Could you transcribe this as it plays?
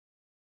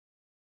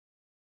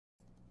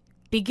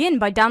Begin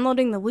by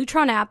downloading the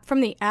Lutron app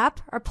from the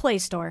App or Play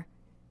Store.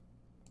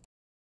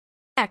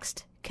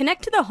 Next,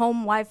 connect to the home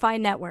Wi-Fi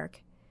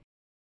network.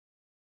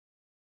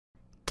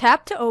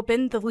 Tap to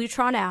open the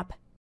Lutron app.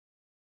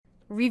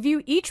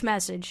 Review each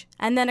message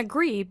and then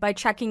agree by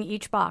checking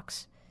each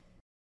box.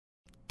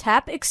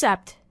 Tap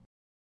Accept.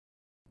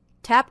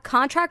 Tap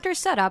Contractor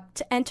Setup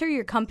to enter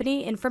your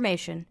company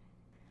information.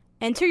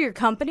 Enter your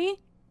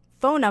company,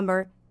 phone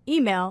number,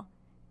 email,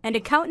 and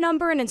account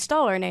number and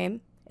installer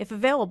name, if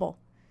available.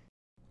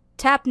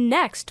 Tap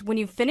Next when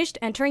you've finished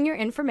entering your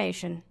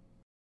information.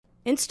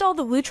 Install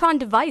the Lutron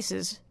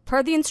devices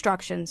per the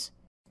instructions.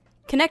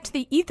 Connect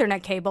the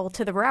Ethernet cable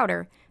to the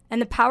router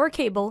and the power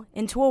cable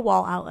into a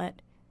wall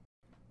outlet.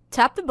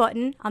 Tap the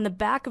button on the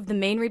back of the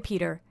main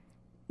repeater.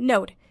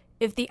 Note,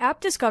 if the app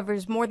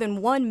discovers more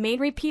than one main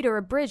repeater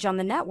or bridge on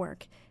the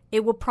network,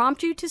 it will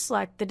prompt you to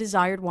select the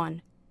desired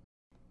one.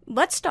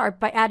 Let's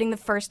start by adding the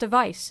first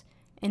device.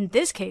 In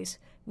this case,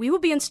 we will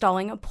be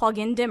installing a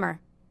plug-in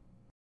dimmer.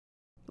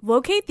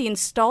 Locate the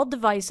installed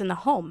device in the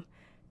home.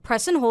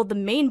 Press and hold the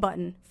main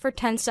button for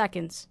 10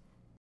 seconds.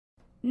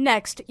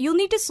 Next, you'll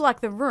need to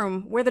select the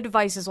room where the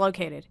device is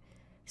located.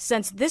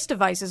 Since this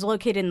device is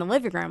located in the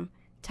living room,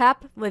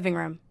 tap Living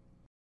Room.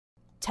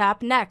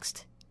 Tap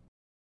Next.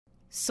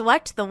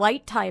 Select the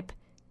light type.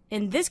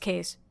 In this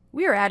case,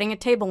 we are adding a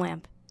table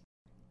lamp.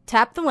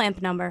 Tap the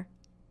lamp number.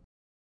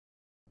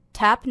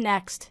 Tap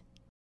Next.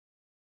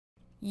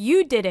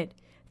 You did it!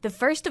 The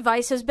first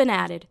device has been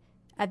added.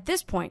 At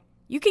this point,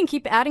 you can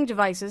keep adding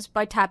devices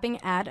by tapping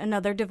Add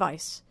Another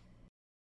Device.